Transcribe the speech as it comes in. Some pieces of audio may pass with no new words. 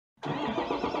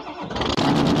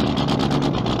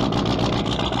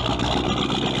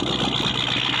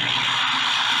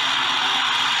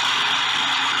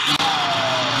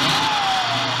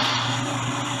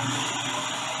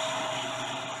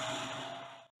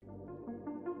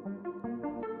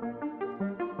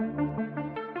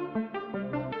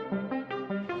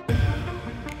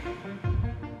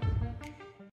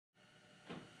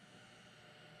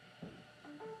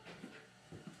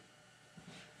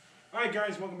Alright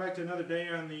guys, welcome back to another day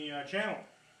on the channel.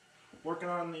 Working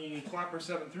on the Clapper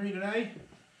 7.3 today.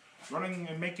 Running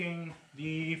and making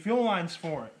the fuel lines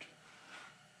for it.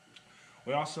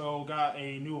 We also got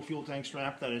a new fuel tank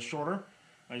strap that is shorter.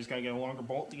 I just gotta get a longer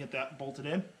bolt to get that bolted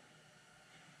in.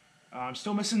 I'm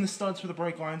still missing the studs for the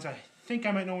brake lines. I think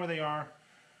I might know where they are.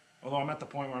 Although I'm at the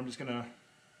point where I'm just gonna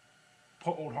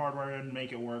put old hardware in and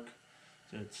make it work.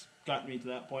 So it's gotten me to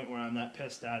that point where I'm that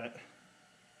pissed at it.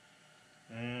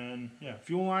 And yeah,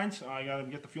 fuel lines, I gotta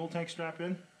get the fuel tank strap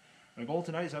in. My goal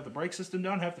tonight is have the brake system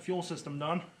done, have the fuel system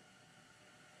done,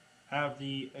 have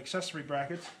the accessory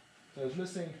brackets. So I was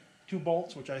missing 2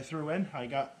 bolts, which I threw in. I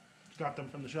got them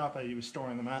from the shop I was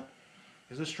storing them at.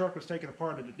 Because this truck was taken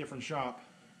apart at a different shop.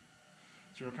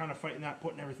 So we're kind of fighting that,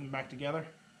 putting everything back together.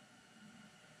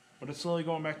 But it's slowly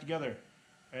going back together.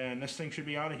 And this thing should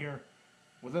be out of here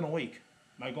within a week.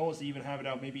 My goal is to even have it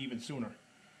out maybe even sooner.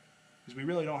 Because we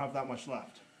really don't have that much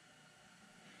left.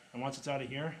 And once it's out of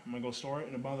here, I'm going to go store it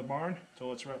in above the barn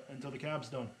until the cab's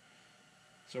done.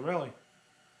 So really,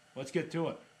 let's get to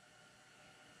it.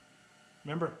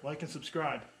 Remember, like and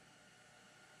subscribe.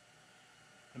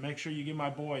 And make sure you give my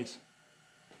boys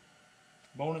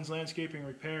Bonin's Landscaping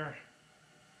Repair,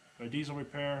 or Diesel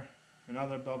Repair, and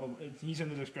other blah blah blah. He's in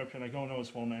the description. I don't know his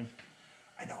full name.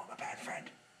 I know I'm a bad friend.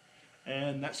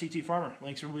 And that CT Farmer.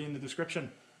 Links will be in the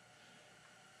description.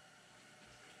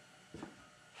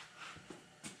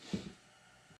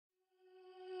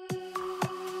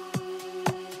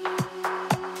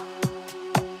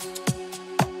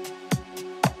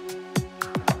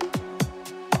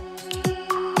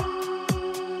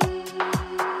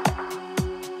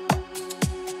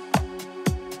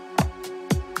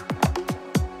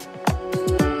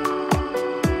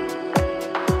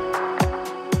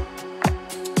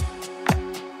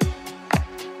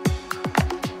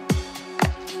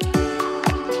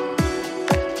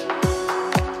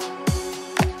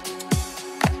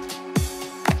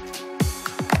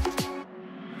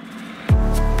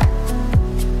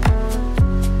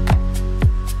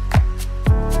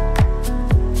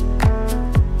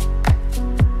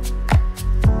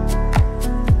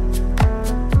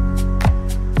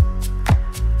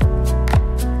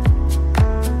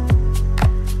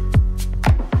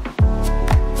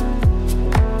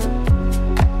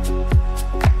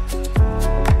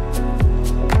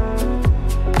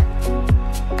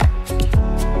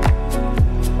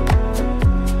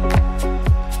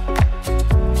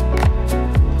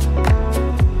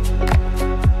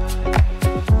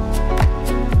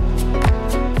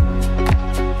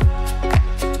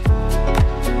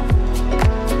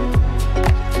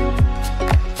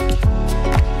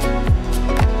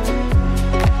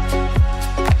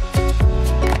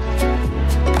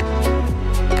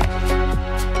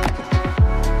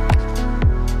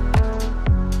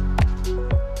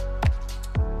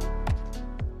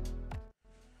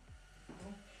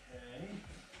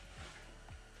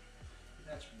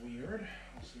 Weird.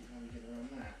 I'll see how we get around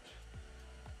that.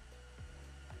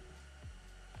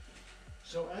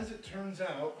 So as it turns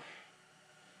out,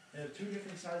 they have 2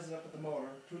 different sizes up at the motor,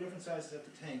 2 different sizes at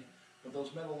the tank, but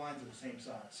those metal lines are the same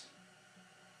size.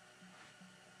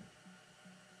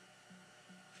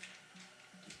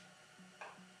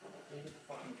 Get the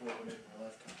fucking floor to make my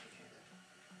life complicated.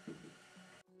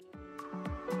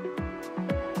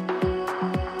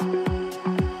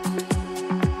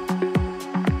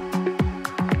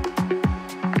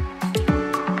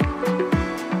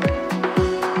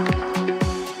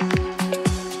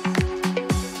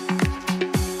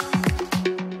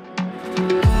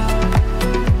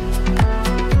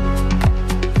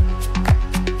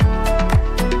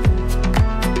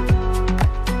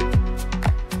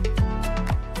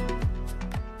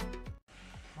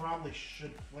 Probably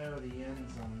should flare the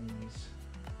ends on these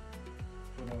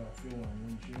for the fuel line,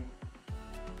 wouldn't you?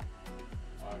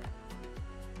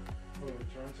 For the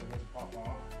return so it doesn't pop off.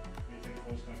 What do you think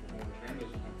close time before the Return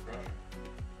doesn't have pressure.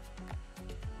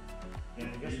 Yeah,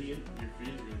 I guess your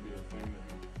feed's going to be the thing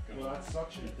that you're well, that's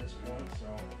suction at this point, so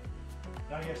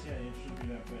I guess yeah, it shouldn't be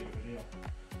that big of a deal.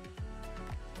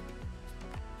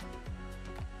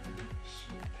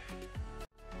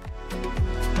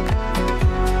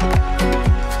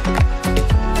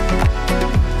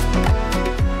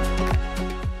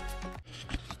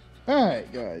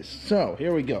 Alright guys, so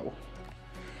here we go.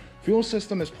 Fuel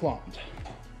system is plumbed.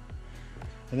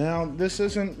 Now this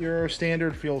isn't your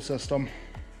standard fuel system.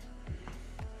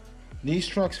 These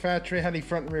trucks factory had a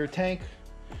front and rear tank.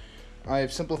 I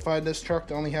have simplified this truck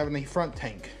to only having a front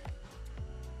tank.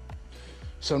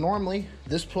 So normally,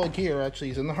 this plug here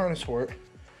actually is in the harness for it.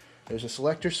 There's a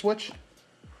selector switch,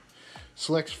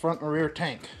 selects front or rear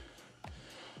tank.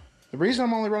 The reason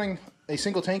I'm only running a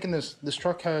single tank in this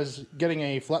truck has getting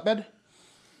a flatbed.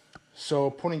 So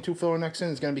putting 2 filler necks in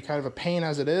is going to be kind of a pain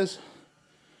as it is.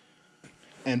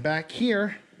 And back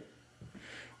here,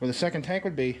 where the second tank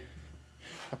would be,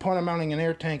 upon mounting an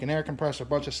air tank, an air compressor, a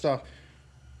bunch of stuff,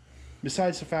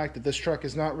 besides the fact that this truck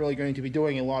is not really going to be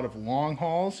doing a lot of long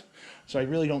hauls, so I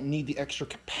really don't need the extra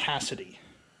capacity.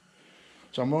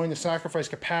 So I'm willing to sacrifice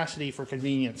capacity for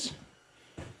convenience.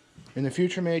 In the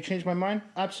future, may I change my mind?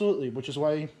 Absolutely, which is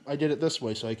why I did it this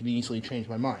way, so I can easily change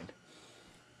my mind.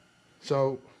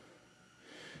 So,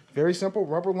 very simple,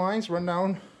 rubber lines run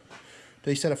down to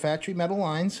a set of factory metal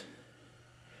lines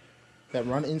that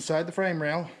run inside the frame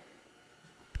rail.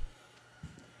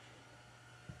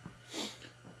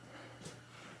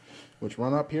 Which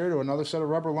run up here to another set of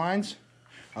rubber lines.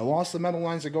 I lost the metal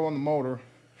lines that go on the motor,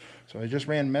 so I just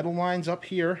ran metal lines up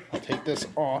here. I'll take this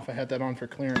off. I had that on for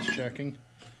clearance checking.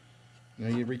 Now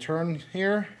you return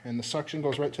here, and the suction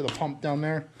goes right to the pump down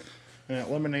there, and it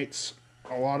eliminates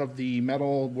a lot of the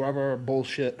metal, rubber,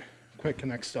 bullshit, quick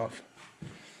connect stuff.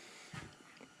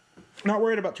 Not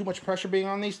worried about too much pressure being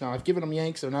on these. Now I've given them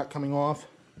yanks, they're not coming off.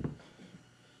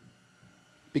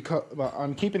 Because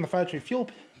I'm keeping the factory fuel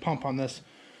pump on this,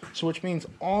 so which means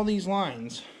all these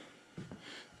lines,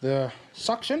 the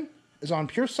suction is on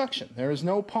pure suction. There is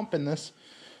no pump in this,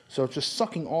 so it's just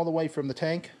sucking all the way from the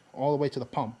tank all the way to the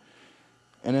pump.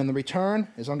 And then the return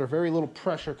is under very little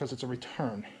pressure because it's a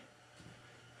return.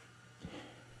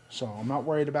 So I'm not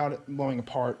worried about it blowing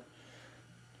apart.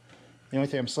 The only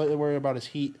thing I'm slightly worried about is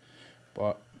heat,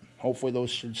 but hopefully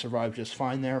those should survive just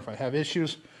fine there. If I have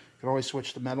issues, I can always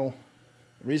switch to metal.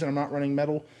 The reason I'm not running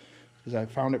metal is I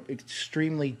found it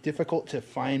extremely difficult to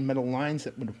find metal lines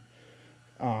that would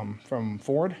from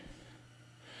Ford.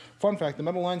 Fun fact, the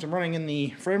metal lines I'm running in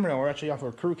the frame rail are actually off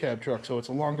of a crew cab truck, so it's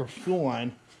a longer fuel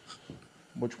line,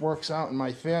 which works out in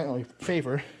my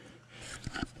favor.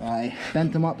 I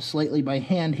bent them up slightly by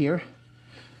hand here,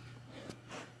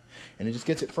 and it just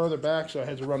gets it further back, so I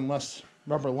had to run less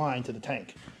rubber line to the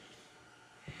tank.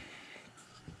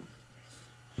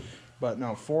 But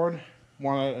no, Ford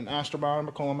wanted an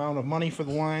astronomical amount of money for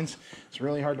the lines. It's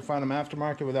really hard to find them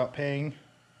aftermarket without paying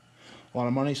a lot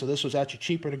of money, so this was actually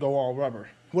cheaper to go all rubber.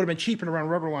 It would have been cheaper to run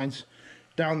rubber lines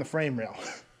down the frame rail.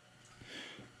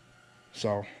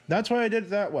 So that's why I did it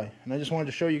that way, and I just wanted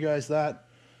to show you guys that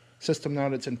system now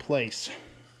that's in place.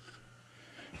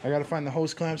 I gotta find the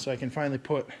hose clamp so I can finally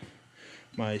put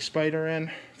my spider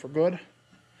in for good.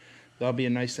 That'll be a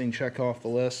nice thing to check off the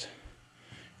list.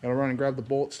 Gotta run and grab the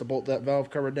bolts to bolt that valve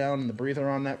cover down and the breather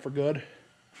on that for good.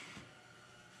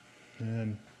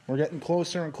 And we're getting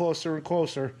closer and closer and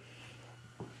closer.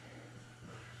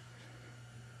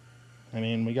 I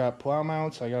mean, we got plow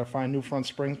mounts. I gotta find new front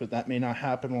springs, but that may not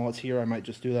happen while it's here. I might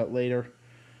just do that later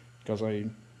because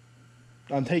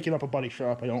I'm taking up a buddy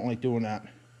shop. I don't like doing that,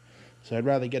 so I'd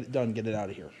rather get it done, get it out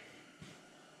of here.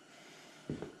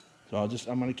 So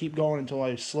I'm gonna keep going until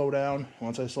I slow down.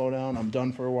 Once I slow down, I'm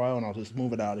done for a while, and I'll just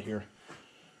move it out of here.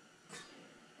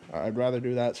 I'd rather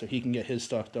do that so he can get his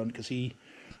stuff done because he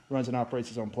runs and operates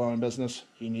his own plowing business.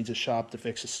 He needs a shop to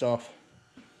fix his stuff.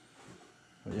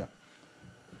 But yeah.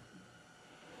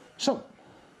 So,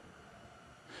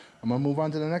 I'm going to move on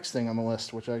to the next thing on the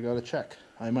list, which I got to check.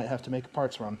 I might have to make a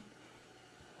parts run.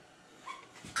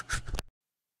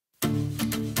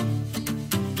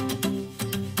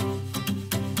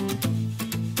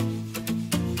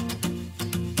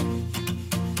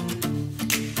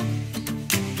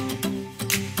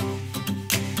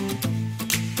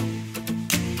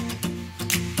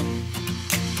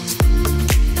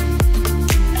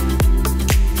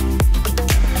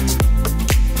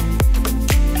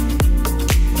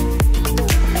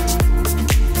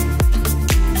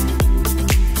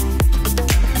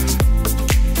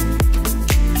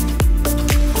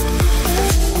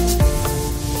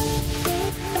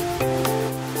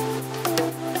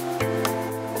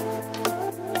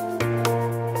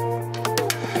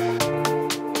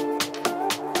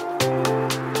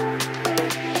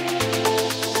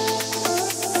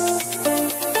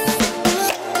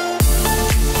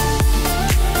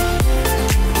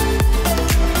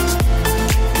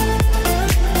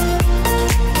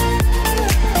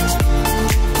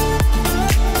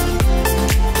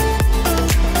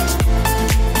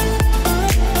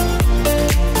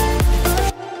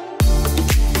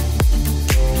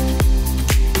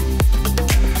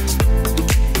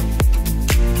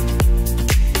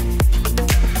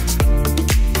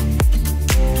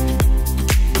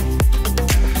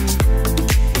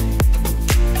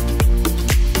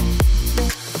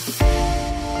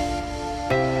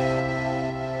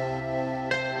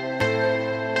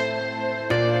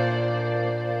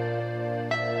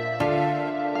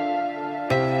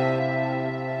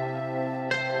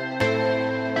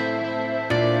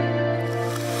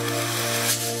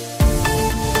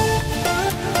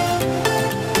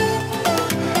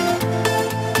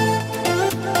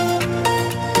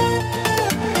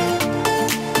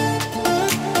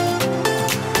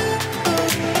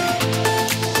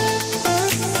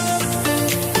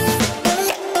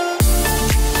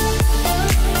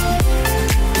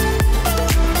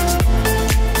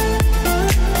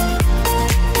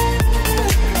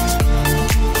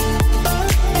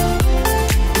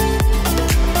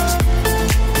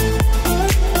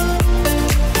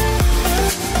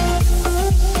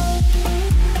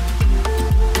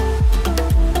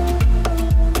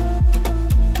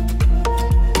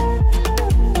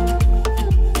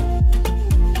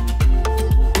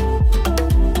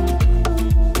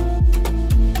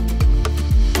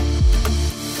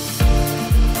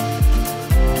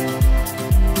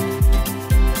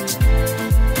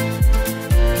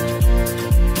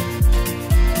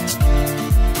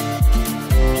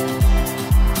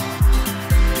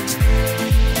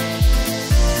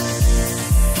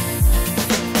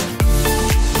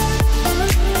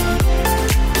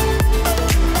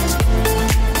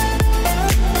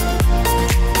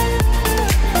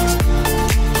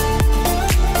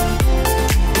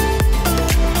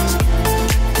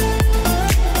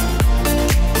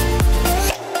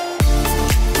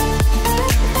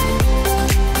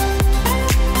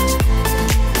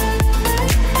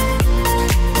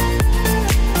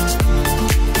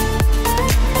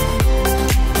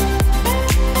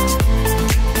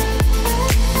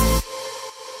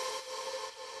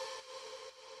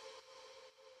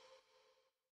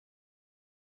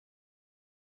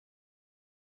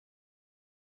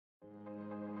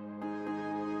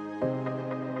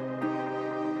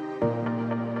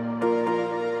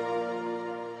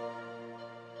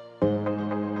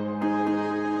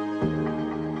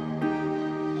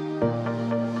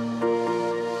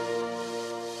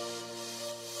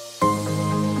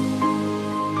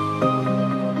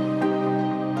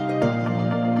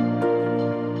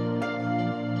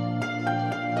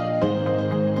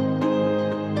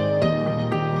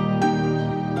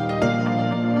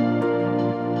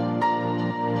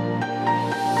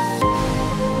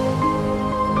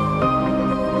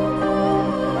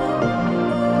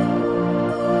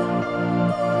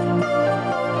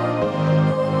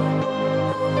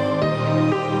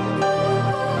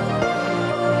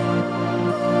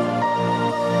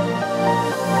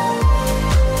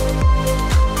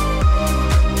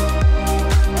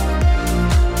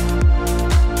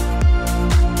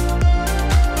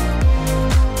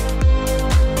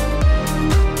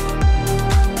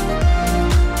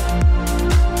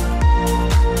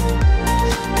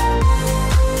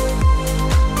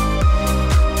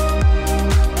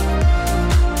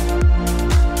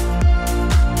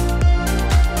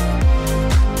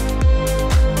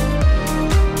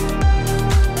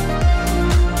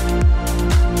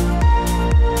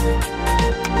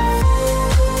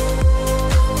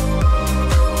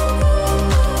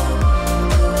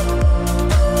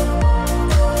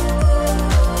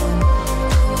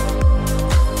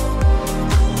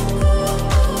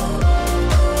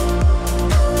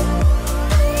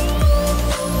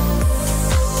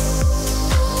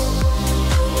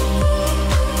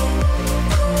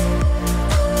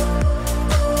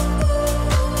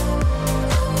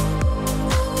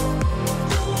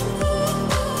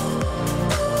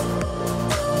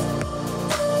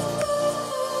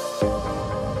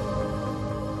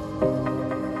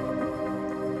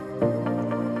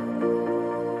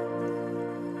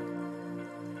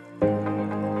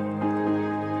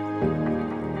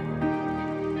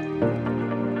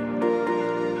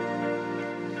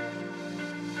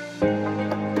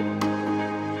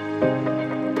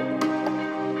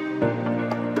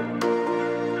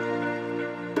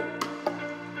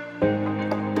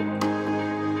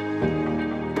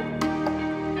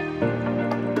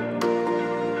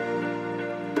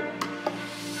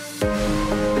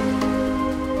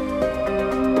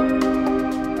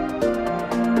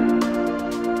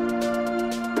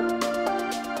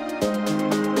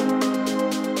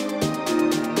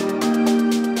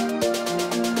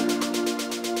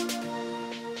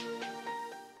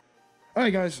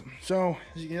 Alright guys, so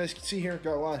as you guys can see here,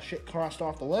 got a lot of shit crossed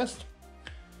off the list.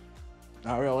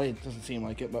 Not really, it doesn't seem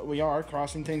like it, but we are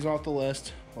crossing things off the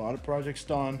list. A lot of projects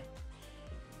done.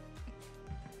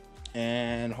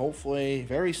 And hopefully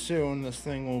very soon this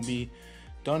thing will be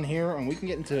done here and we can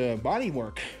get into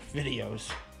bodywork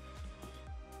videos.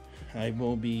 I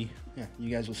will be, yeah,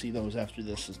 you guys will see those after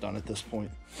this is done at this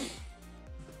point.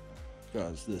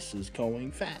 Because this is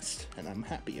going fast and I'm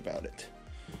happy about it.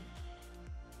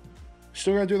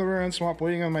 Still gotta do the rear end swap,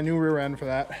 waiting on my new rear end for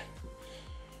that.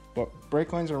 But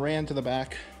brake lines are ran to the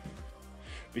back.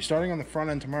 Be starting on the front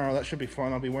end tomorrow. That should be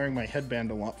fun. I'll be wearing my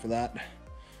headband a lot for that.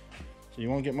 So you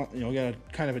won't get you'll get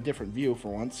a kind of a different view for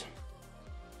once.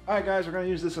 Alright guys, we're gonna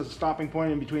use this as a stopping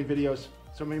point in between videos.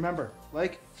 So remember,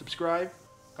 like, subscribe,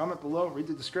 comment below, read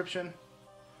the description,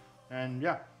 and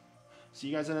yeah. See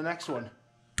you guys in the next one.